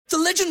The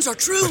legends are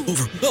true.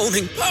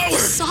 Overwhelming power!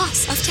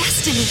 Sauce of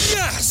destiny.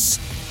 Yes!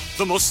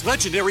 The most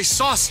legendary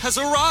sauce has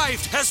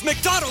arrived as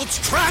McDonald's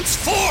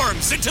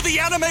transforms into the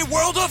anime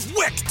world of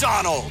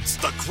WickDonald's.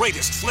 The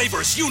greatest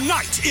flavors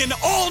unite in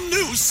all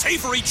new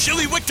savory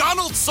chili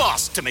McDonald's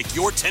sauce to make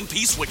your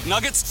 10-piece Wick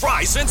Nuggets,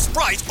 fries, and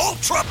Sprite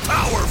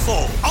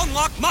ultra-powerful.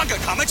 Unlock manga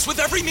comics with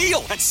every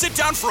meal and sit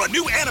down for a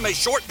new anime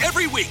short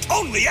every week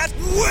only at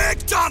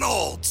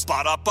WickDonald's.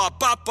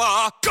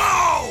 Ba-da-ba-ba-ba,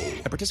 go!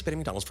 At participating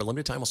McDonald's for a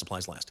limited time while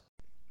supplies last.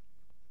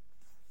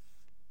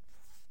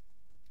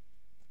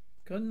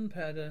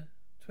 Gunpowder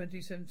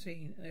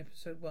 2017,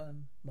 Episode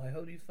 1. My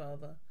Holy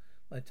Father,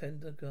 my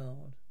tender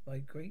God, my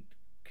great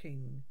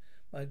King,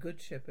 my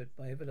good Shepherd,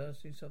 my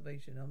everlasting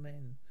salvation.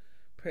 Amen.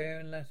 Prayer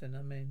in Latin.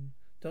 Amen.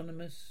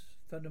 Dominus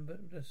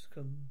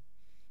Fundamentuscum.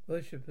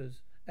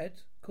 Worshippers.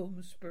 Et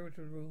cum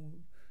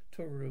spirituum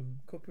turum.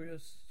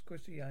 Corpus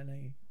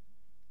Christiani.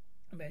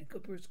 Amen.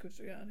 Corpus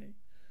Christiani.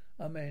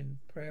 Amen.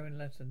 Prayer in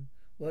Latin.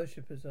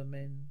 Worshippers.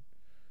 Amen.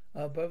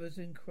 Our brothers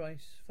in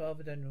Christ,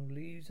 Father Daniel,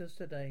 leaves us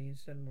today in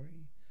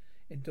seminary,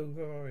 in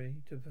glory,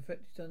 to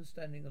perfect his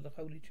understanding of the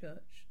Holy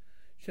Church.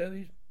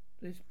 Show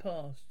this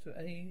path to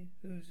any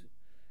whose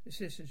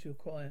assistance you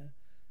require.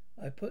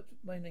 I put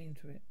my name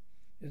to it.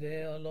 If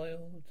they are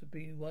loyal to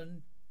be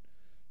one,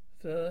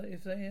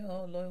 if they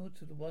are loyal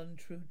to the one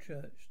true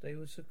Church, they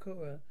will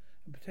succor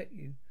and protect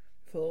you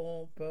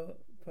before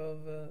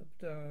Father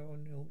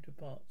Daniel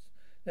departs.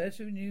 Let us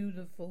renew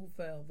the full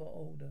vow of our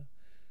order.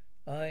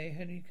 I,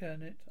 Henry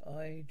Kernet,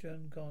 I,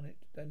 John Garnet,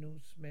 Daniel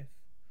Smith,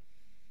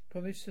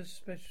 promise a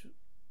special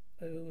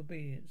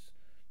obedience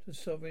to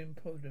Sovereign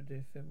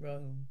Pontiff in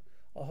Rome,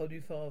 our Holy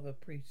Father,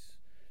 priests,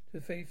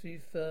 to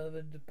faithfully serve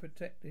and to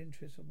protect the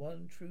interests of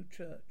one true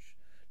church.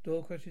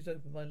 Door crashes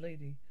open, my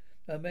lady.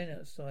 There are men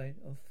outside,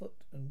 on foot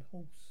and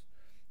horse.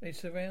 They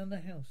surround the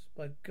house.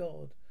 By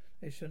God,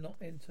 they shall not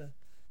enter.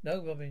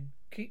 No, Robin,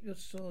 keep your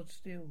sword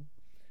still.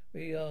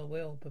 We are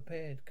well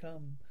prepared.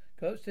 Come,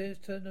 go upstairs,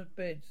 turn the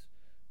beds.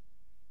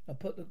 I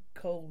put the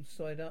cold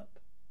side up.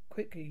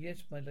 Quickly,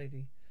 yes, my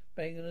lady.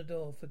 Bang on the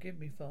door. Forgive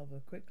me,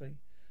 Father. Quickly.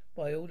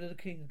 By order of the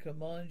King, I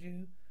command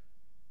you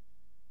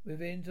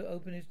within to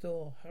open his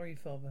door. Hurry,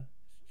 Father.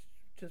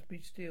 Just be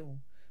still.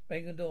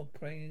 Bang on the door.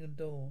 Praying on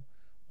the door.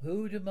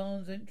 Who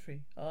demands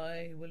entry?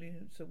 I,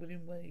 Sir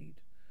William Wade.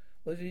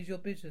 What is your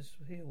business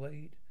here,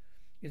 Wade?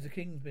 It's the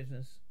King's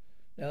business.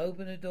 Now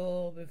open the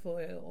door before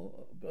I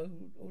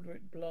order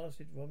it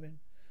blasted, Robin.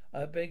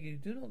 I beg you,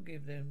 do not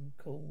give them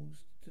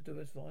cause to do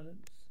us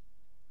violence.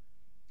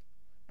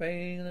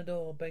 Banging on the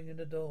door, banging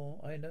the door.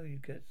 I know you,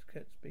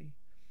 Catesby.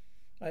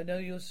 I know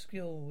your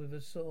skill with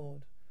a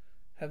sword.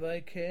 Have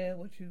I care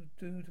what you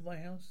do to my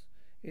house?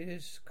 It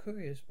is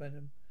curious,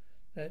 madam,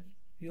 that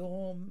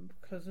your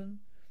cousin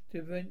to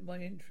prevent my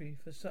entry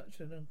for such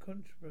an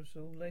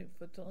uncontroversial length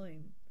of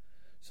time.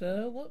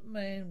 Sir, what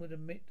man would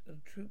admit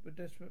a troop of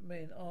desperate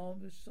men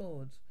armed with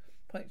swords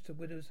pikes to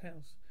widow's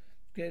house?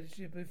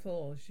 Scarcely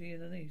before she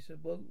and her niece had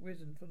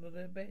risen from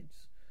their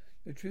beds.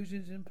 The truth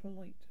is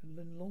impolite and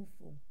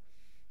unlawful.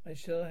 I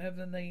shall have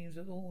the names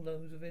of all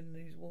those within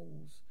these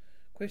walls.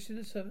 Question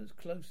the servants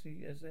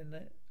closely as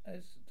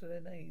to their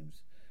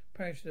names,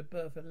 parish, their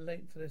birth, and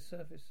length of their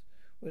service.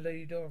 With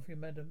Lady Dorothy,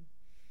 madam.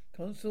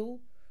 Consul,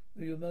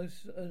 will you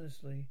most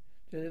earnestly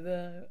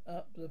deliver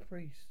up the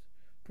priest?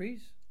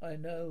 Priest? I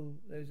know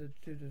there's a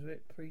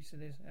Jesuit priest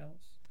in this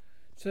house.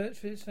 Search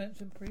for this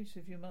handsome priest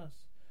if you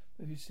must.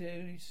 If you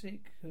seriously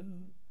seek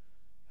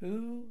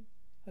who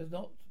has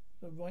not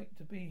the right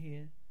to be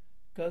here,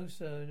 go,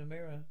 sir, in a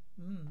mirror.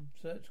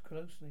 Search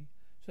closely.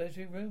 Search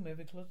every room,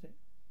 every closet.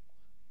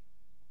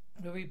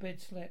 Every bed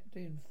slept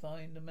in,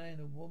 find the man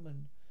or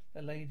woman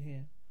that laid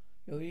here.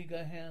 Your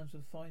eager hounds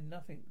will find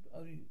nothing,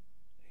 only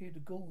here to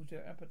gorge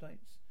their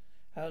appetites.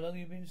 How long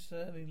have you been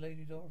serving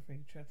Lady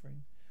Dorothy?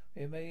 Chattering.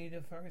 We have made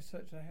a thorough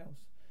search of the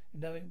house,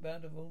 and nothing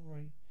bound of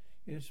robbery.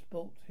 Your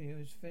sport here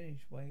is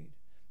finished, Wade.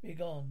 Be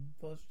gone.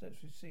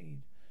 Footsteps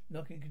recede.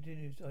 Knocking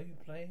continues. Are you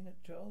playing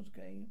at child's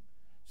game?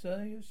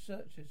 Sir, your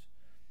searchers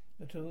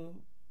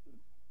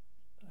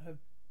have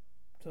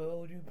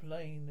told you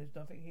plain there's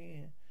nothing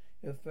here.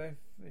 Your breath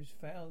is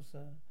foul,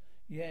 sir.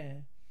 Yeah.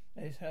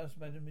 This house,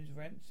 madam, is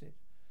rancid.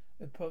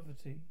 With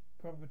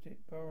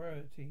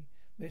priority,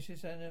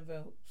 vicious and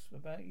envelopes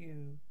about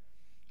you.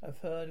 I've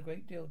heard a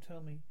great deal.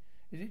 Tell me,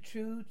 is it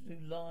true to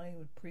lie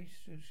with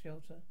priests to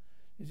shelter?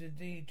 Is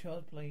indeed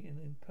child play and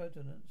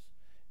impertinence?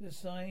 Is a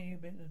sign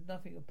you've been of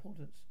nothing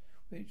importance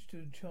which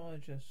to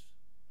charge us?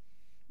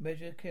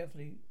 Measure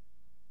carefully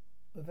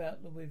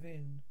without the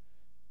within.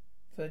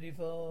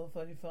 34,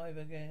 35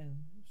 again,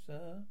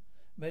 sir.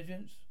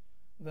 Measurements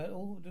without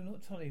all do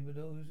not tally with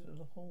those of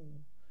the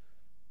whole.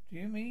 Do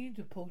you mean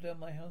to pull down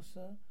my house,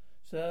 sir?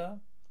 Sir,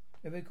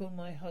 every corner of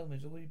my home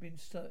has already been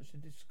searched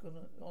and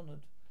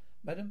dishonoured.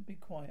 Madam, be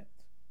quiet.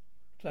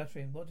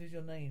 Clattering. What is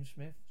your name,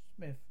 Smith?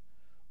 Smith.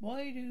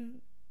 Why do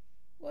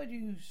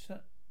you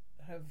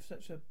have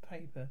such a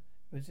paper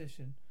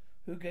position?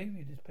 Who gave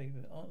you this paper?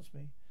 Answer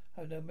me.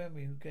 I have no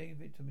memory who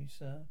gave it to me,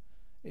 sir.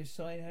 It's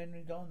signed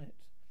Henry Garnet.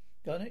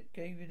 Garnet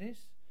gave you this?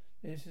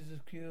 This is to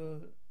secure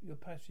your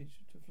passage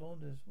to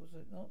Flanders, was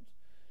it not?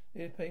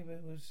 This paper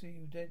will see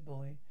you dead,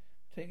 boy.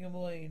 Take him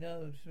away.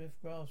 No, Smith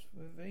grasped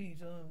with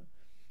ease. I'm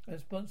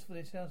responsible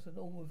for this house and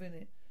all within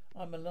it.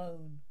 I'm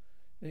alone.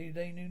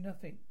 They knew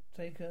nothing.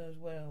 Take her as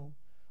well.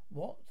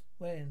 What?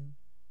 When?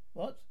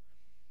 What?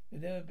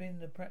 There's never been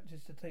the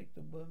practice to take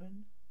the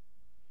woman?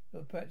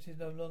 The practice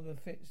no longer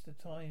fits the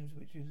times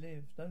which you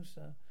live. No,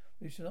 sir.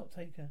 We shall not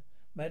take her.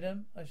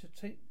 Madam, I shall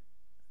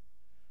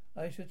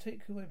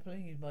take who I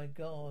please. My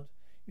God,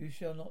 you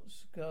shall not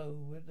go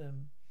with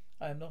them.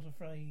 I am not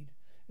afraid.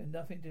 There's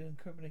nothing to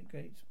incriminate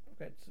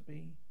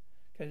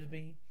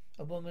Gatsby.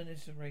 A woman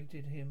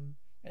isolated him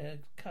and a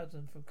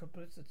cousin for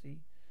complicity.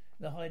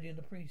 The hiding of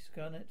the priest,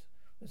 Garnet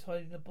was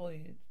hiding the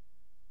boy,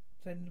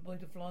 sending the boy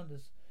to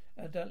Flanders,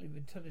 undoubtedly with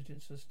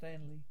intelligence for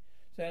Stanley.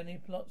 Stanley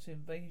plots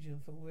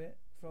invasion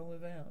from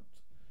without.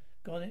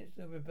 Garnet,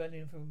 the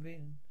rebellion from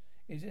within,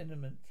 is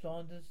imminent.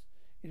 Flanders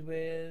is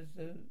where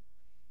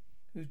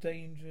whose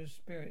dangerous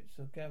spirits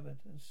are gathered,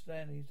 and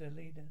Stanley is their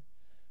leader.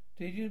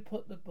 Did you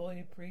put the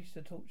boy priest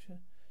to torture,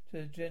 to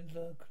the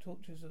gentler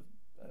tortures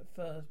at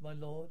first, my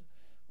lord?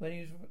 When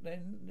he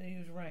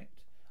was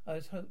racked, I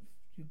was hoped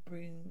you'd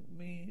bring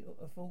me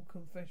a full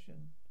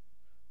confession.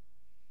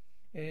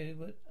 I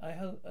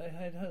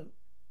had hoped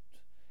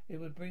it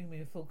would bring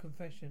me a full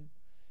confession.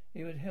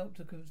 It would help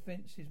to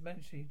convince His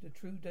Majesty the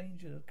true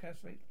danger of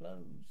Catholic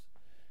blows.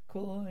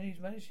 Can His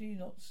Majesty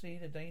not see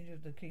the danger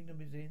the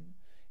kingdom is in?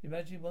 His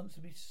Majesty wants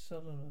to be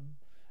solemn,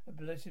 a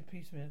blessed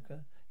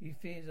peacemaker. He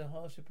fears a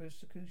harsher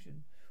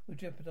persecution will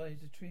jeopardize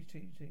the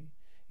treaty.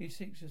 He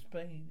seeks to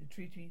Spain, the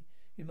treaty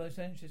he's most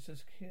anxious to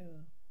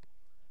secure.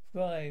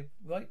 Scribe,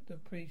 write the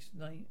priest's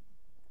name.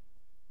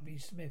 B.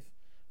 Smith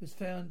was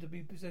found to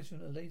be possession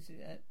of a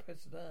lazy at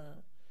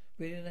Pressedar,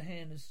 written in a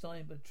hand and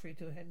signed by the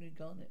traitor Henry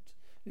Garnet,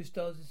 who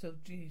styles himself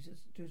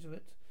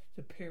Jesuit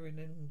superior in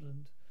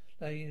England.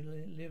 They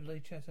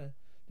chatter.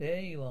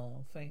 There you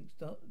are, thanks,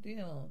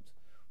 dear aunt.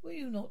 Will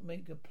you not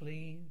make a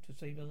plea to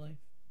save her life?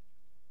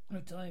 No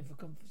time for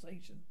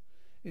conversation.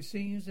 It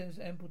seems there's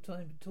ample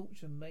time to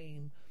torture and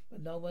maim,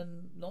 but not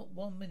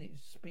 1 minute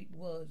to speak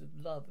words of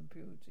love and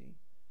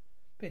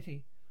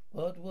pity.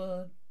 What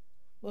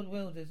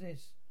world is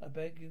this? I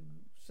beg you,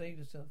 save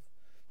yourself.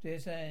 Dear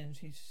Anne,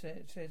 she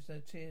sheds her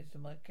tears to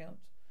my account.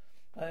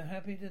 I am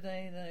happy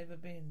today than I've ever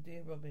been,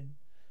 dear Robin.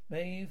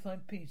 May you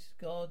find peace.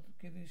 God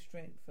give you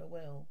strength.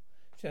 Farewell.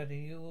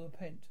 Shaddy, you will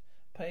repent.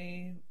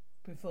 Pray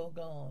before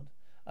God.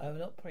 I will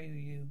not pray with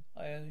you.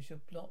 I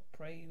shall not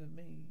pray with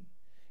me.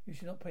 You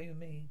shall not pray with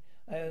me.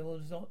 I will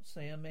not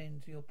say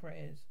amen to your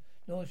prayers,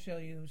 nor shall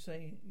you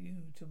say you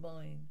to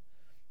mine.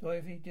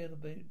 Dorothy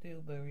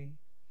Dilbury,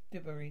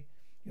 you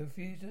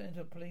refuse to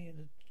enter a plea in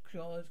the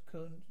charge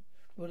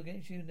brought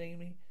against you,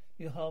 namely,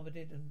 you harboured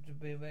and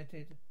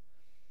beretted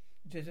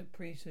Jesuit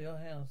priest of your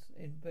house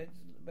in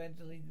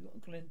Bentley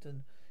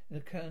Clinton in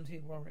the county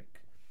of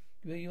Warwick.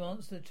 Will you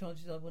answer the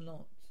charges? I will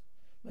not.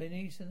 My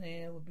niece and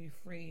heir will be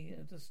free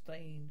of the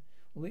stain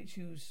with which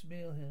you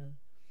smear her.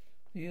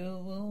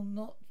 You will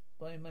not,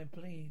 by my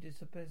plea,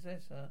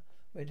 dispossess her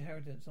of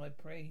inheritance. I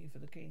pray for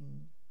the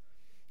king.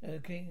 And the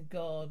king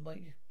God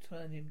might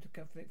turn him to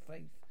Catholic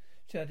faith,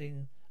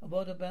 shouting, and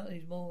what about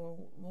his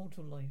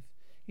mortal life?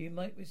 He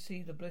might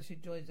receive the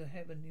blessed joys of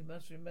heaven. You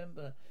must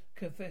remember,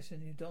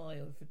 confessing you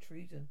die for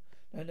treason.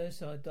 No,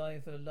 sir, I die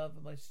for the love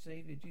of my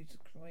Saviour, Jesus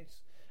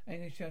Christ.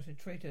 Angry shouted,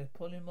 traitor,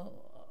 pull her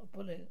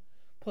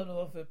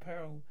off her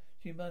apparel.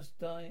 She must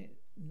die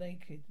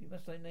naked. You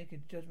must die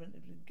naked. Judgment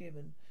has been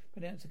given,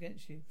 pronounced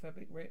against you.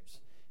 Fabric rips.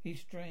 He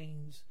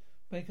strains.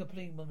 Make a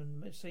plea,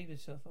 woman. Save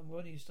yourself. I'm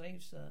already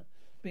saved, sir.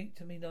 Speak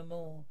to me no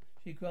more.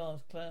 She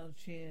grasps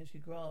clouds, cheers. She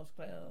grasps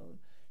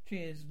clouds,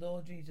 cheers.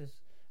 Lord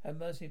Jesus, have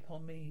mercy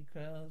upon me.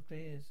 Clouds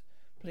clears.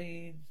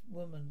 Pleads,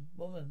 woman.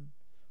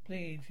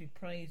 Plead. She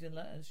prays in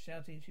Latin,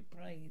 shouting. She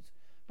prays.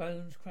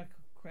 Bones crack.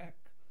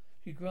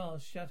 She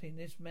grasps, shouting.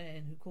 This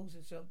man who calls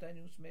himself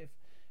Daniel Smith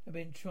had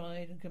been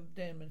tried and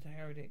condemned as a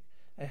heretic,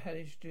 a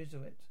hellish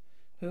Jesuit.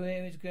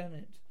 Whoever is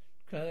Garnet?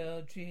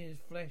 Cloud cheers,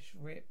 flesh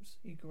rips.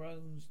 He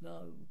groans,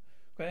 no.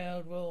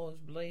 Crowd roars,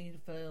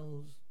 blade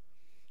fells.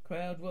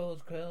 Crowd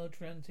roars, crowd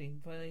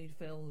chanting, blade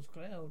fells,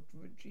 crowd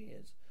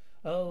cheers.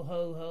 Oh,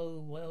 ho,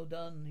 ho, well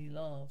done, he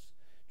laughs.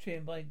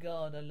 Cheering, by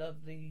God, I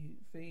love thee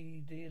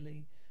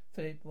dearly.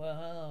 Philip,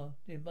 wow,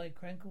 did my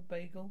crankle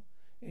bagel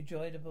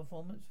enjoy the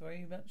performance?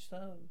 Very much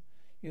so.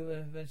 You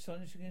have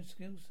astonishing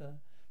skill, sir.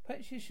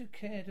 Perhaps you should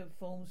care to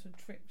perform some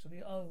tricks of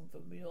your own for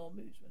your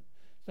amusement.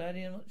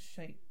 Sadly, I'm not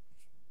shaped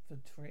for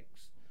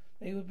tricks.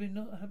 There would be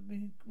no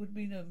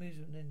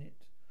amusement in it.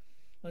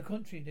 On the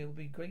contrary, there will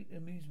be great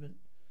amusement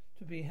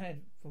to be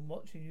had from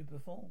watching you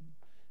perform.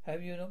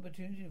 Have you an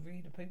opportunity to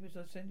read the papers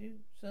I send you,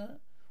 sir?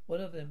 What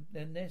of them?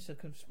 Their nests are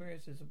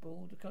conspirators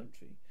abroad the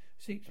country.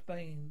 Seek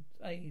Spain's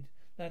aid.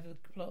 That of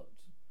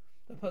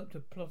the Pope to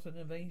plot an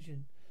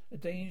invasion. The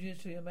dangers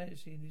to your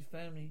Majesty and his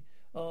family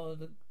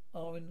the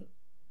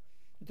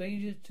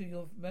dangers to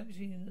your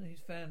Majesty and his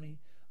family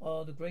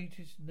are the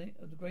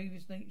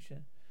gravest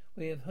nature.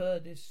 We have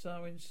heard this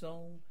siren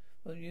song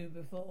from you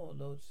before,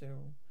 Lord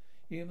Cyril.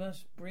 You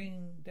must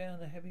bring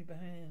down a heavy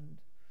hand.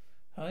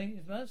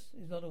 Must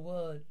is not a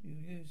word you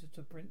use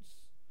to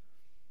princes.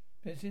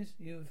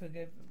 You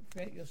forget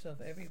yourself.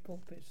 Every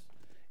pulpit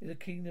is a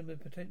kingdom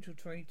of potential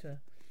traitor.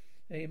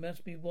 They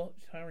must be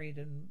watched, hurried,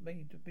 and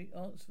made to be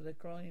answer for their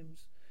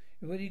crimes.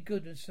 Really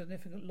good and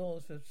significant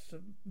laws for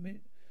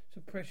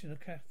suppression of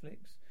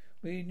Catholics.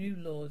 We new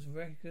laws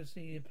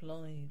rigorously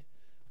applied.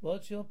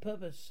 What's your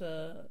purpose,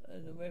 sir?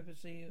 And the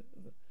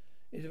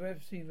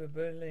repressive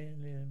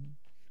rebellion.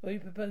 What you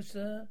propose,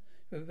 sir?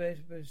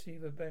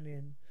 Repressive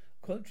rebellion.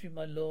 Contrary,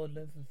 my lord,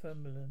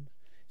 Northumberland.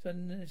 It's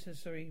an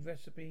unnecessary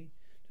recipe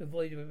to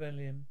avoid a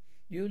rebellion.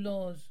 Your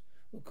laws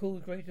will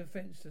cause great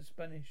offence to the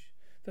Spanish.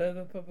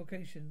 Further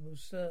provocation will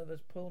serve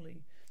as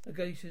poorly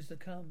negations to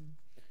come.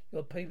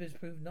 Your papers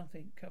prove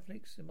nothing.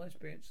 Catholics, in my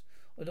experience,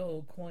 are not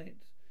all quiet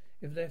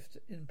if left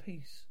in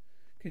peace.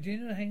 Could you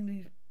not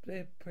hang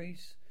their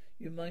priests?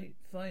 You might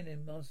find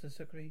them, Master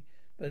Secretary,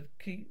 but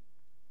keep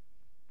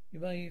the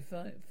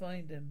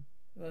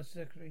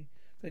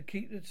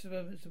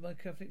surveillance of my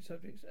Catholic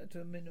subjects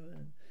to a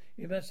minimum.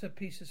 You must have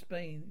peace of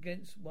Spain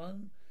against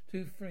 1,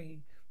 2,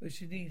 3,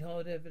 which you need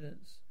hard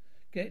evidence.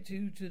 Get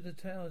you to the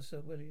tower, Sir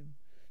William.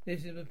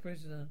 This is a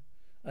prisoner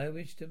I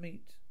wish to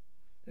meet.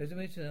 There's a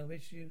prisoner I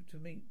wish you to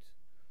meet.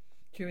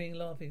 Cheering,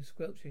 laughing,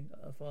 squelching,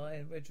 a fire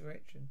and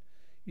resurrection.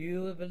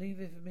 You will believe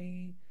it for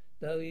me,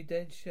 though he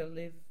dead shall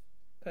live.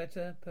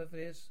 Pater,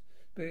 perfidious,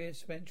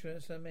 spurious,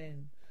 venturous,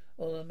 amen.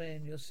 All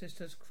amen. Your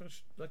sisters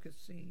crushed like a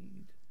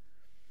seed.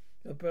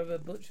 Your brother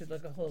butchered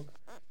like a hog.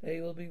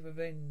 They will be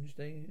revenged.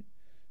 They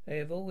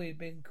have always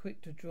been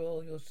quick to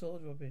draw your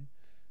sword, Robin.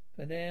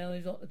 But now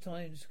is not the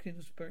time to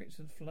kindle spirits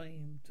and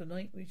flame.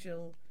 Tonight we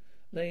shall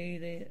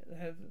lay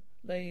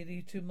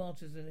these two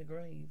martyrs in a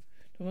grave.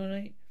 Tomorrow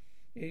night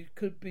it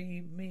could be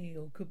me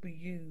or could be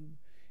you.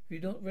 If you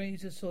don't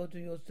raise a sword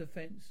to your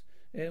defence,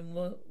 then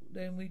what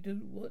we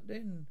do?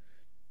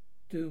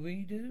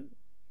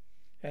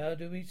 How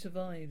do we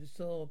survive? The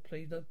sword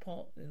plays no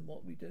part in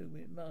what we do.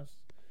 It must.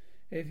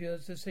 If you are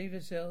to save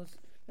yourselves,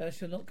 thou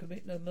shalt not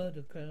commit no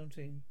murder,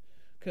 Curtin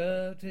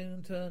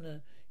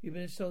Turner. You've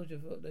been a soldier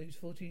for those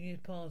 14 years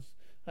past.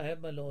 I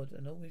have, my lord,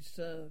 and always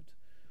served.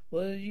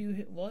 Why are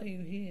you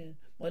here,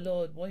 my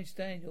lord? Why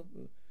stand your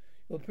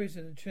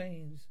prison in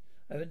chains?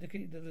 I have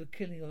indicated the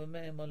killing of a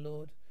man, my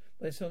lord,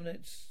 by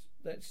someone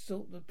that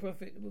sought the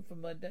profit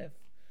from my death.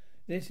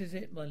 This is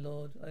it, my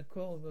lord. I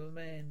quarrelled with a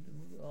man.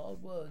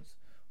 Hard words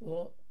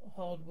were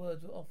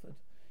offered.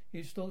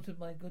 You slaughtered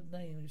my good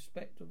name and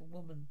respect of a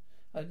woman.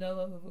 I have no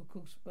other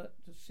course but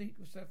to seek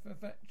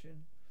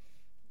satisfaction.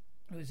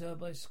 It was heard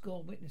by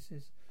score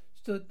witnesses.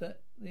 Stood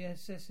that the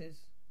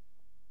assesses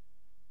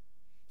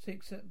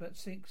seek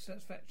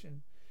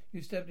satisfaction.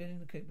 You stabbed an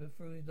innkeeper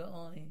through the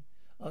eye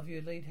after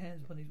you laid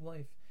hands upon his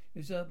wife. It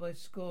was heard by a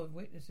score of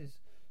witnesses.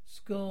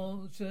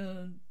 Score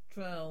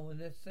trial and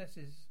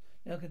assesses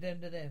now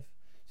condemned to death.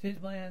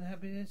 Since my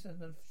unhappiness and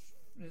the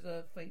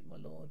reserved fate, my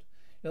lord,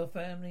 your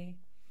family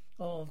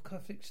of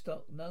Catholic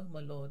stock, no,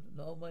 my lord,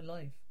 all my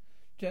life.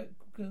 Jack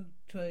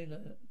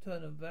Turner,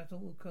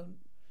 Battle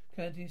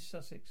County,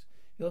 Sussex.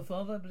 Your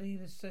father, I believe,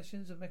 the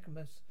Sessions of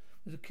Michaelmas,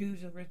 was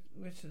accused of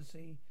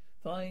recency.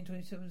 Fine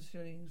 27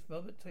 shillings.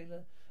 Robert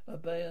Taylor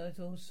of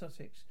Battle,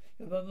 Sussex.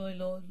 Your brother, my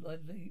lord,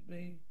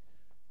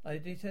 I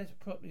detest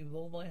properly with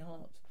all my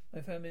heart. My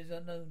family is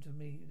unknown to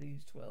me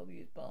these 12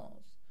 years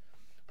past.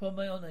 Upon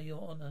my honour,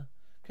 your honour,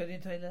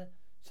 Captain Taylor,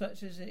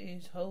 such as it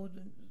is, holds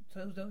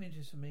no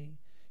interest for me.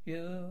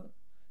 You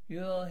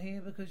are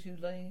here because you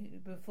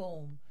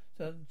perform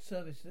some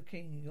service to the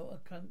king, your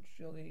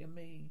country, and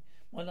me.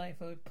 My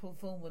life, I will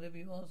perform whatever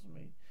you ask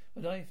me.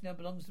 My life now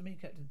belongs to me,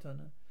 Captain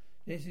Turner.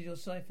 This is your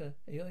cipher.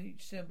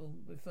 Each symbol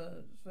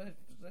refers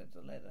to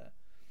a letter.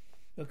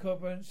 Your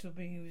correspondence will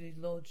be with his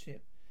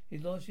lordship.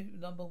 His lordship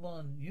number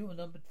 1. You are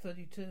number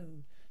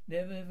 32.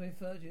 Never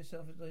refer to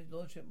yourself as his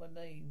lordship by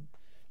name.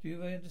 Do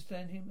you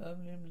understand him?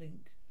 Only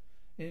link.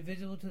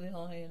 Invisible to the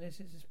eye unless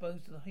it's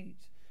exposed to the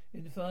heat.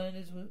 In the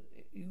finest,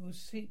 you will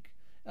seek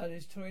out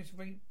his tourist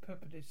rape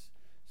perpetus,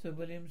 Sir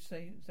William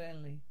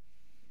Stanley.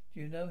 Do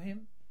you know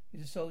him?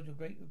 He's a soldier of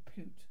great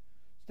repute.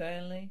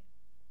 Stanley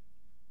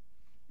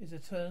is a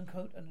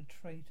turncoat and a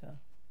traitor.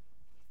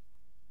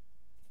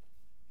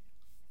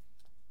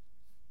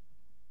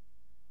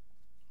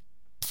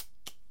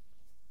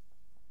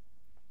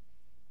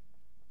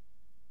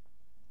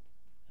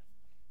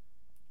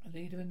 A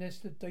leader of a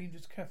nest of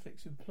dangerous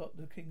Catholics who plot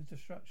the king's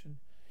destruction.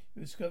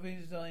 You discover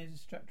his designs and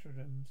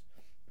stratagems.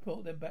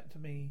 Report them back to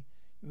me.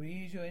 You will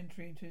ease your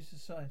entry into his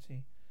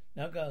society.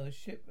 Now go. A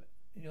ship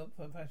in your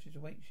passage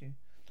awaits you.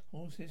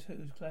 Horses'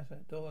 hooves clatter.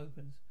 Door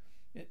opens.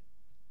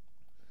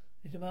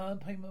 They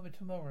demand payment by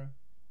tomorrow.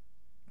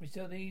 We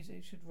sell these.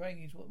 It should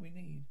raise what we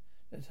need.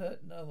 There's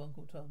hurt no,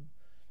 Uncle Tom.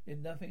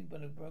 It's nothing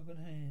but a broken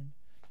hand.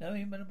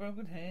 Nothing but a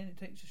broken hand. It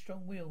takes a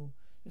strong will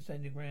to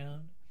stand your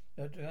ground.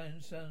 Your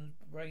grandson's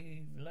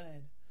brave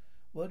lad.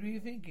 What were you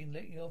thinking?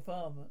 Letting your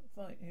father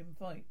fight.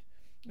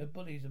 The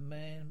bullies, a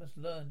man must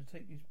learn to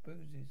take his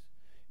bruises.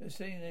 You're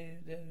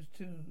saying those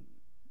two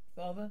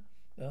Father,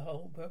 the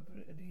whole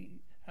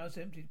property house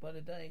emptied by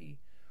the day.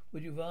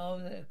 Would you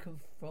rather they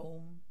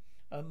conform?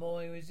 The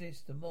more you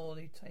resist, the more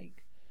they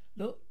take.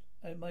 Look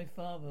at my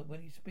father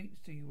when he speaks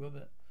to you,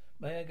 Robert.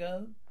 May I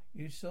go?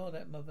 You saw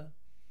that, Mother.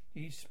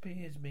 He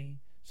spears me.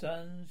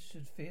 Sons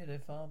should fear their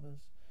fathers.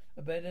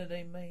 The better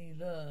they may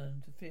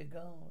learn to fear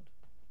God.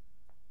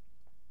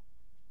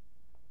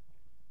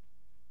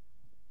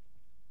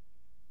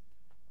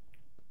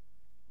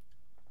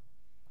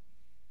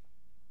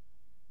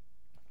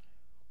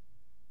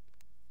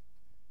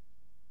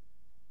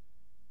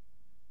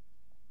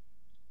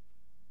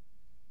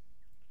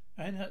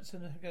 Anne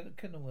Hudson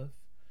Kenilworth,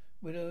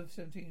 widow of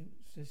 17th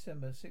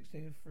December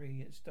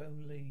 1603 at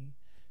Stoneleigh,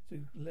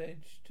 is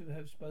alleged to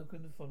have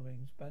spoken the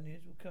following: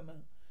 Spaniards will come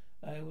out.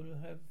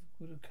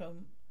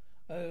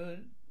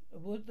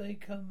 Would they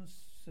come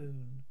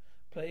soon?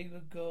 Plague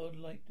of God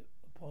light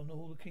upon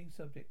all the king's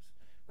subjects.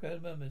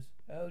 Crowd murmurs,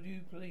 how do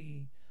you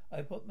plead?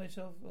 I put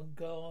myself on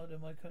guard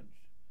in my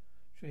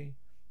country.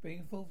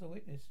 Bring forth a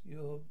witness.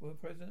 You were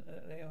present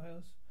at the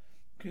alehouse.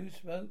 Accused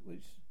spoke,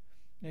 which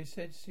they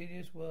said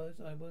serious words.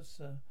 I was,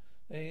 sir.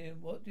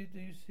 What did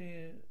you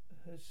hear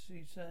her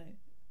she say?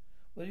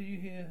 What did you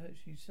hear her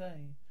she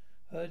say?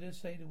 Heard her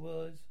say the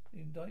words,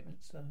 the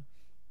indictment, sir.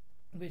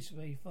 This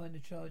way, find the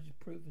charges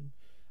proven.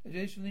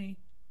 Additionally,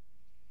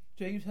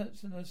 James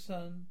Hudson, her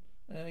son,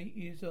 8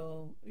 years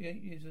old,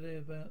 8 years or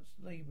thereabouts,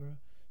 labourer,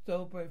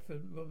 stole bread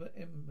from Robert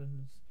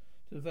Emmons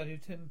to the value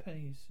of 10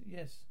 pennies.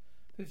 Yes,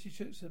 50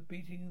 shooks of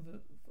beating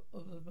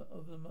of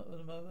the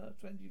mother,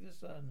 20 of the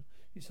son.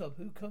 He sobbed.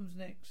 Who comes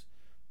next?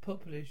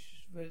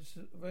 Popish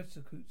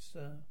Resecutes,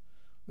 sir.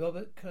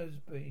 Robert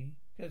Cosby,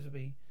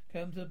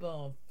 come to the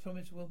bar.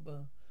 Thomas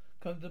Wilbur,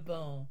 come to the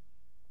bar.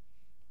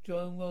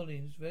 John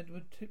Rollins,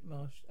 Redwood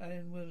Titmarsh,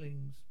 Alan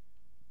Willings,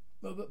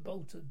 Robert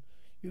Bolton,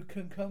 you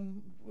can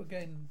come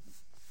again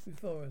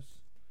before us.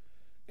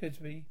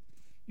 Cosby,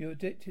 you're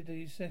addicted to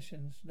these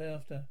sessions.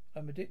 Thereafter,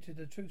 I'm addicted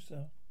to the truth,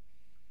 sir.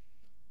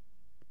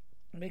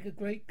 I make a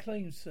great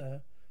claim,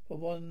 sir, for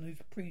one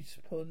whose priests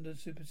ponder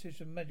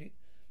superstition magic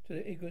to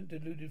the ignorant,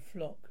 deluded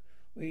flock.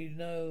 We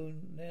know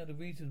now the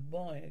reason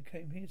why I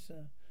came here,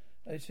 sir.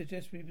 I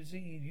suggest we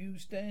proceed. You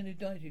stand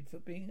indicted for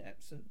being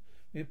absent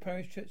from your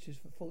parish churches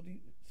for 40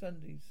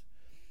 Sundays.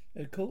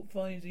 The court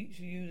fines each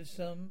of you the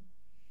sum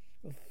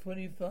of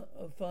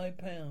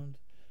 £5.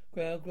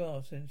 Growled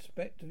Grass, and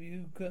respect of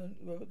you,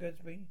 Robert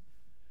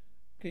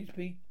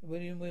Catesby,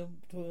 William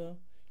Wiltor,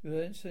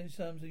 your answering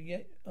sums are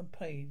yet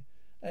unpaid,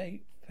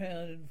 £8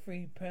 and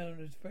 £3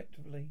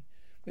 respectively.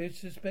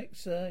 With respect,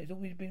 sir, it's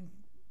always been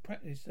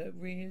practised that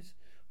arrears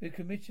with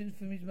commissions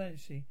from His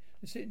Majesty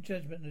to sit in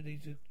judgment of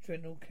these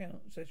general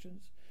count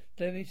sessions,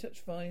 levy such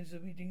fines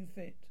as we deem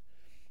fit.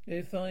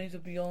 Their fines are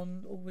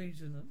beyond all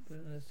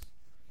reasonableness.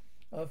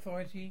 Our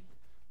authority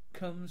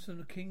comes from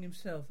the King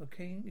himself. A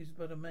king is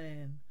but a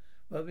man.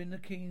 Rather than the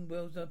king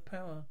wields no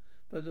power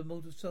but the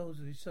mortal souls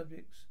of his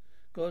subjects.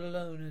 God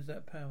alone has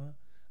that power.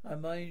 I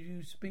mind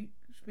you speech,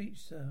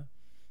 sir.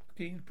 The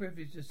king's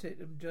privilege to sit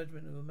in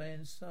judgment of a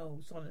man's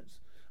soul. Sonnets.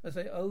 As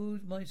I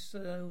owed my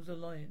soul's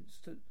allegiance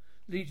to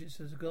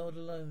God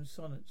alone.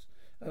 Sonnets.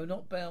 I will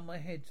not bow my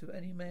head to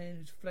any man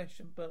whose flesh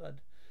and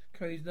blood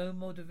carries no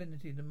more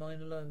divinity than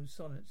mine alone.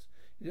 Sonnets.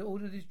 Is it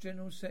ordered this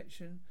general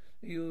section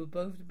that you will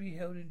both be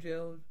held in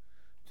jail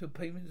till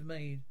payments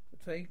made?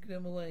 Take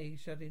them away,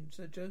 shouting,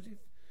 Sir Joseph,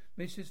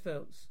 Mrs.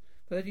 Phelps,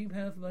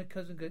 £13 for my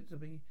cousin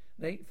Gatsby,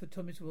 and 8 for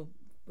Thomas Wilbur.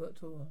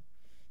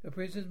 The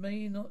prisoners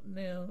may now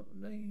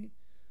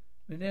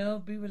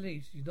be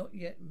released. Not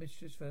yet,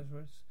 Mistress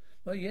Phosphorus.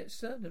 Not yet,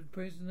 sir. The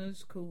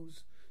prisoners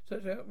cause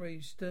such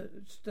outrage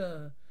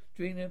stir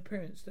during their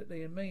appearance that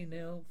they may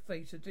now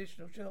face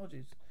additional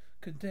charges.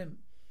 Contempt.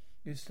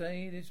 You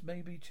say this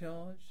may be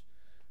charged?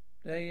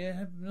 They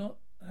have not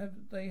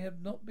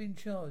been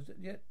charged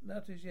yet.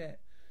 That is yet.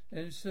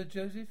 And Sir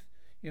Joseph,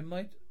 you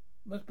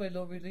must by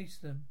law release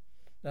them.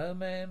 No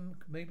man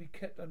may be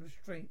kept under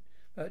restraint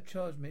without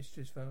charge,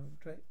 Mistress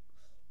Phosphorus.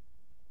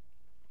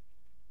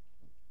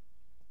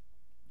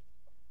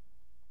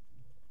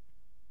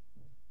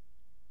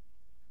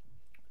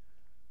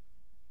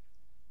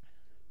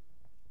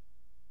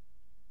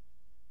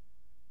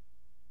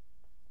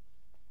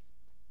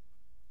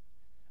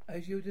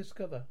 As you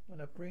discover, when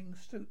I bring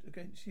suit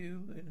against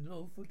you in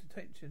lawful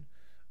detention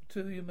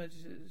to your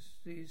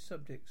Majesty's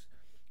subjects,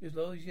 as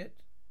long as yet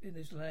in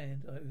this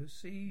land, I will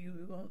see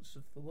you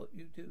answer for what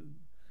you do.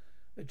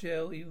 A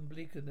jail even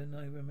bleaker than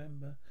I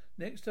remember.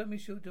 Next time we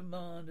shall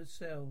demand a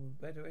cell with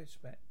better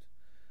aspect.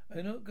 I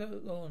will not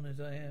go on as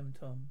I am,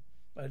 Tom.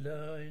 My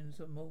lines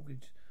of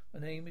mortgage. My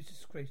name is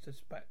disgraced. I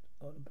spat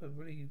on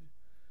and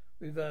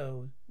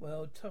reviled.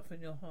 Well,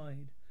 toughen your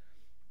hide.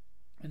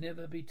 And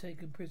never be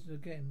taken prisoner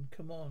again.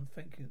 Come on,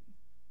 thank you,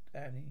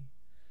 Annie.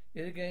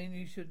 Yet again,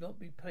 you should not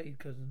be paid,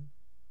 cousin.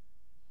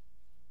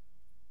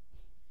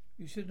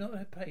 You should not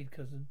have paid,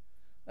 cousin.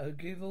 I would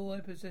give all I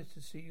possess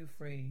to see you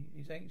free.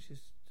 He's anxious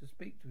to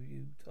speak to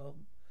you,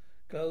 Tom.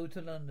 Go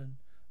to London.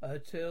 I'll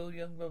tell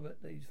young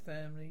Robert that his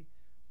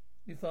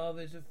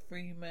father is a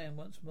free man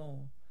once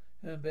more.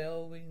 and a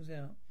bell rings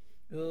out.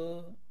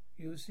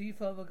 You'll see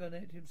Father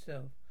Garnett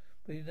himself.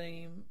 Put his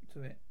name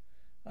to it.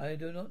 I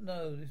do not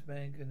know this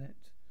man Garnett.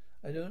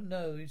 I don't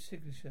know his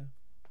signature.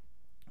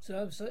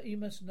 So you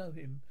must know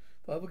him.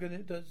 Father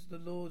Garnett does the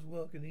Lord's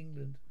work in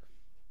England.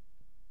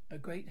 A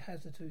great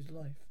hazard to his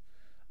life.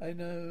 I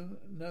know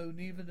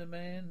neither the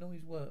man nor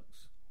his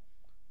works.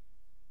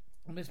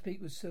 I must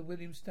speak with Sir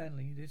William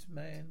Stanley. This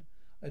man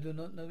I do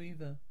not know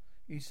either.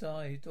 He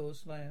sighs, door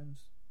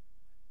slams.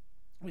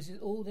 This is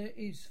all there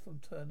is from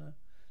Turner.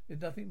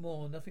 There's nothing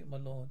more, nothing, my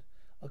lord.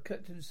 Our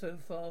captain so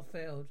far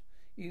failed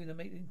even to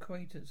make the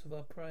acquaintance of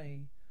our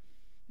prey.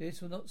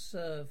 This will not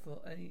serve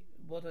for any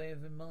what I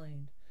have in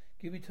mind.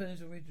 Give me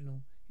Turner's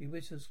original. He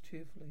whistles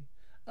cheerfully.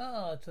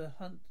 To the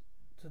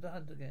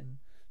hunt again.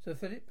 Sir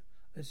Philip,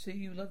 I see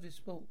you love this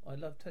sport. I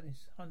love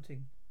tennis,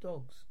 hunting,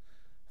 dogs,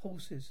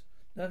 horses.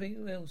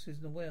 Nothing else is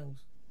in the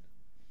Wales.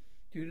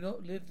 Do you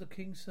not live the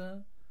king,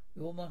 sir?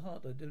 With all my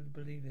heart I do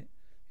believe it.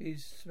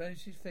 His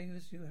Majesty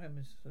favours you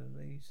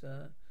hammerfully,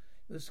 sir.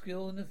 Your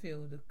skill in the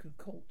field, the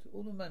court,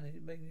 all the money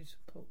that made you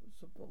support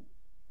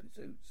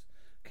pursuits.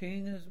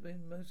 King has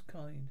been most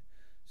kind.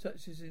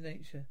 Such is his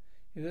nature.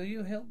 Will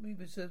you help me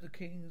preserve the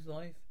king's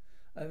life?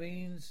 I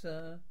mean,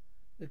 sir,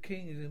 the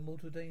king is in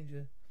mortal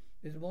danger.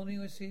 This morning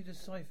I received a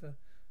cipher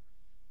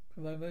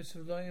from my most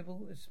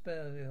reliable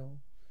Esperial.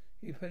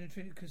 He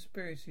penetrated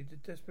conspiracy to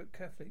desperate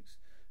Catholics,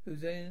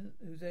 whose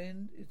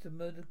end is to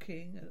murder the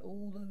king and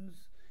all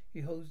those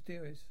he holds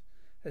dearest.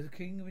 Has the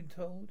king been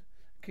told?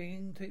 The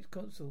king takes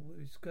counsel with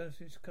his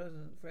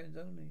cousin and friends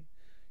only.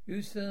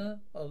 You,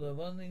 sir, are the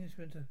one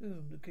Englishman to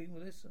whom the king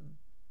will listen.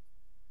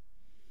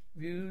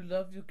 If you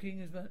love your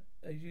king as much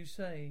as you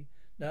say,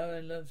 no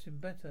one loves him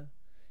better.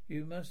 I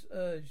must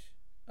urge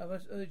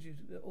you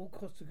at all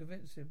costs to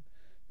convince him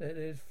that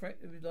the threat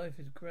of his life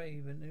is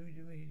grave and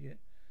immediate.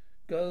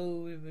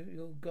 Go with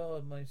your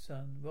guard, my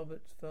son.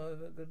 Robert's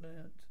father, good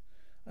night.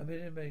 I'm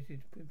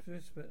eliminated,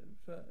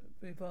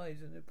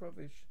 revised and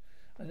impoverished,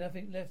 and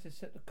nothing left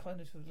except the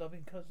kindness of a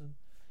loving cousin.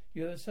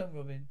 You have a son,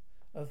 Robin,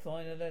 a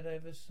finer lad I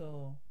ever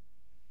saw.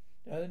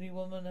 The only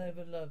woman I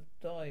ever loved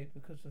died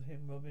because of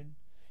him, Robin.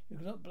 You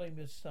cannot blame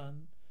your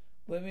son.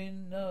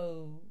 Women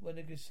know when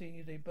they can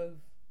see they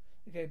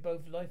gave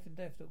both life and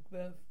death to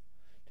birth.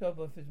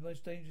 Childbirth is the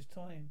most dangerous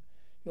time.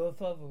 You're a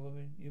father,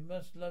 Robin. You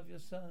must love your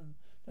son.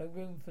 No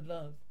room for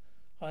love.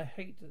 I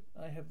hate that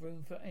I have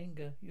room for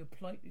anger. Your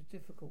plight is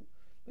difficult,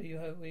 but you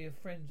have your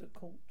friends at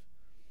court,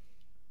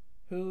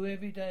 who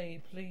every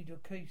day plead your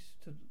case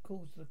to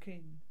cause the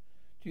king.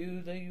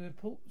 Do they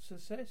report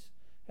success?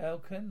 How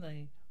can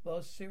they,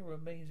 while Cyril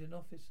remains in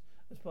office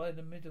as by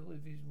the middle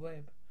of his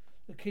web?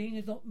 The king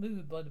is not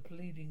moved by the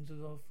pleadings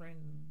of our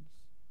friends,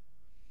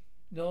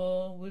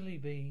 nor will he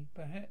be.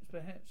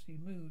 Perhaps he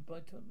moved by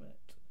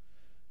Tumult.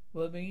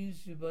 What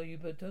means you by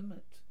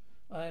Tumult?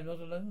 I am not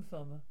alone,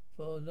 farmer,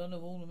 for not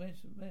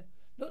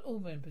all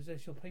men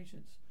possess your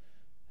patience,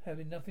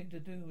 having nothing to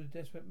do with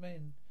desperate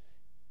men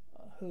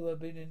who have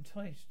been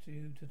enticed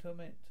to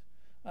torment.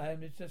 I am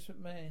this desperate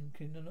man.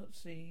 Can you not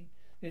see?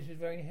 This is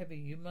very heavy.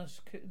 You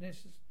must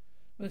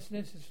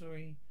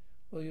necessary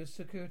for your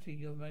security,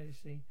 your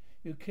majesty.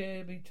 Your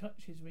care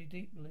touches me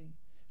deeply.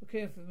 Your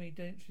care for me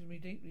touches me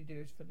deeply,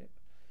 dearest Philip.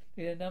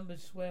 Their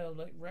numbers swell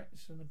like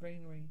rats in the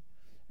granary.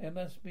 There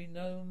must be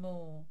no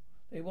more.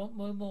 They want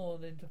no more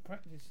than to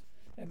practice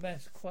and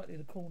mass quietly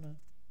the corner.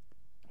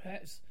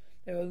 Perhaps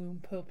their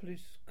own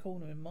purplish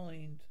corner in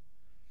mind.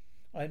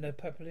 I am no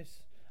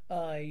populist.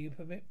 You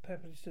permit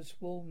populace to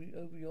swarm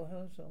over your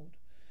household.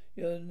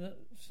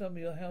 Some of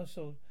your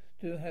household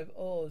do have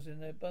oars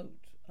in their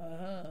boat.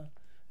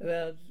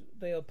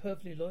 They are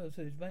perfectly loyal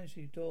to His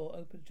Majesty. Door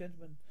open,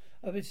 gentlemen.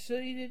 I've been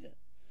seated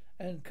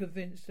and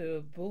convinced they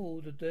are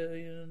bored of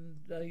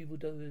the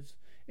evildoers,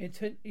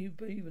 intent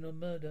even on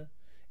murder.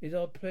 It is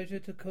our pleasure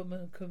to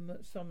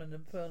summon the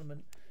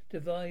Parliament,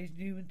 devise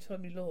new and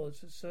timely laws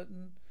for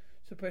certain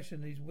suppression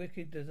of these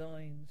wicked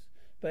designs.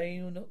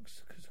 Bain will not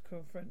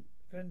confront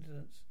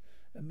repentance,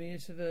 a mere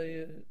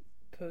severe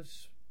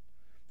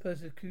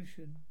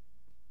persecution.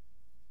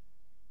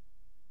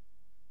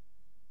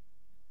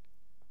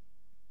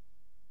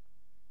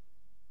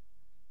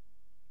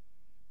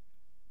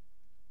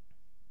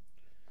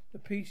 The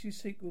peace you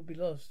seek will be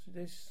lost.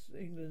 This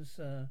England,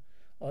 sir,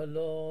 our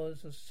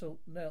laws are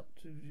sorted out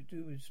to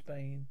do with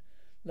Spain.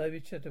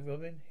 Lively chatter,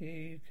 Robin.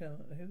 Here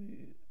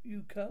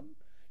you come?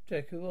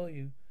 Jack, who are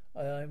you?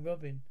 I am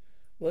Robin.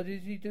 What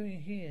is he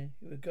doing here?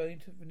 You are going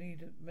to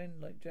need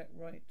men like Jack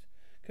Wright.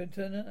 Can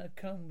Turner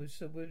come with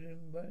Sir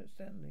William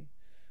Stanley?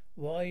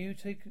 Why are you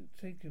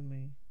taking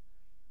me?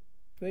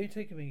 Where are you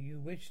taking me? You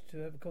wish to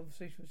have a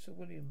conversation with Sir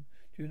William.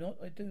 Do you not?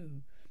 I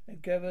do. Then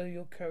gather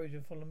your courage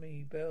and follow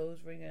me.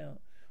 Bells ring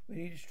out. We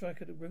need to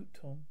strike at the root,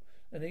 Tom.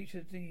 And each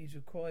of these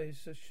requires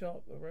so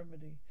sharp a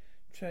remedy.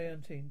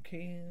 Chanting,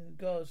 King,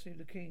 God save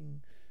the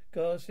King.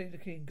 God save the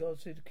King. God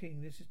save the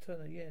King. This is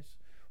Turner, yes.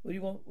 What do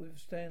you want with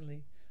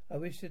Stanley? I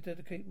wish to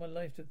dedicate my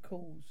life to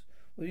cause.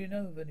 What do you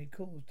know of any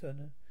cause,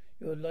 Turner?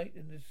 You're light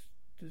and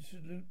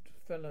dissolute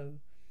fellow.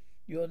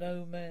 You are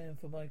no man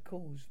for my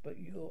cause, but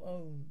your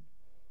own.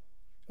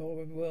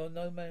 Or well,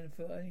 no man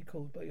for any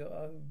cause but your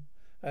own.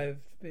 I have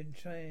been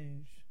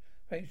changed,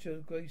 thanks to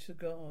the grace of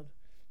God.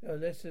 There are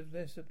less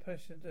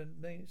oppression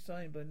than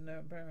sign but now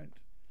apparent.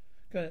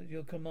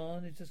 Your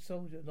command is a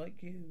soldier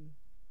like you.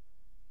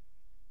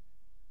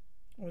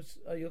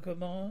 Your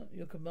command,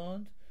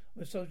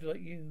 I'm a soldier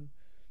like you.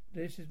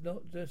 This is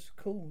not just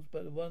cause,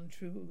 but the one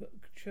true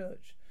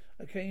church.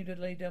 I came to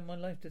lay down my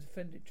life to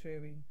defend it,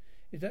 Trearing.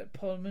 Is that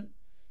Parliament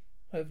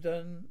have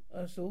done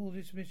us all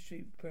this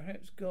mischief?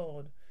 Perhaps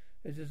God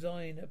has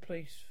designed a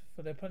place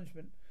for their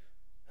punishment.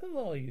 Who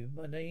are you?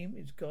 My name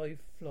is Guy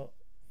Fawkes.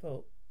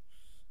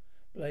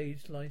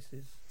 Blade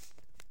slices.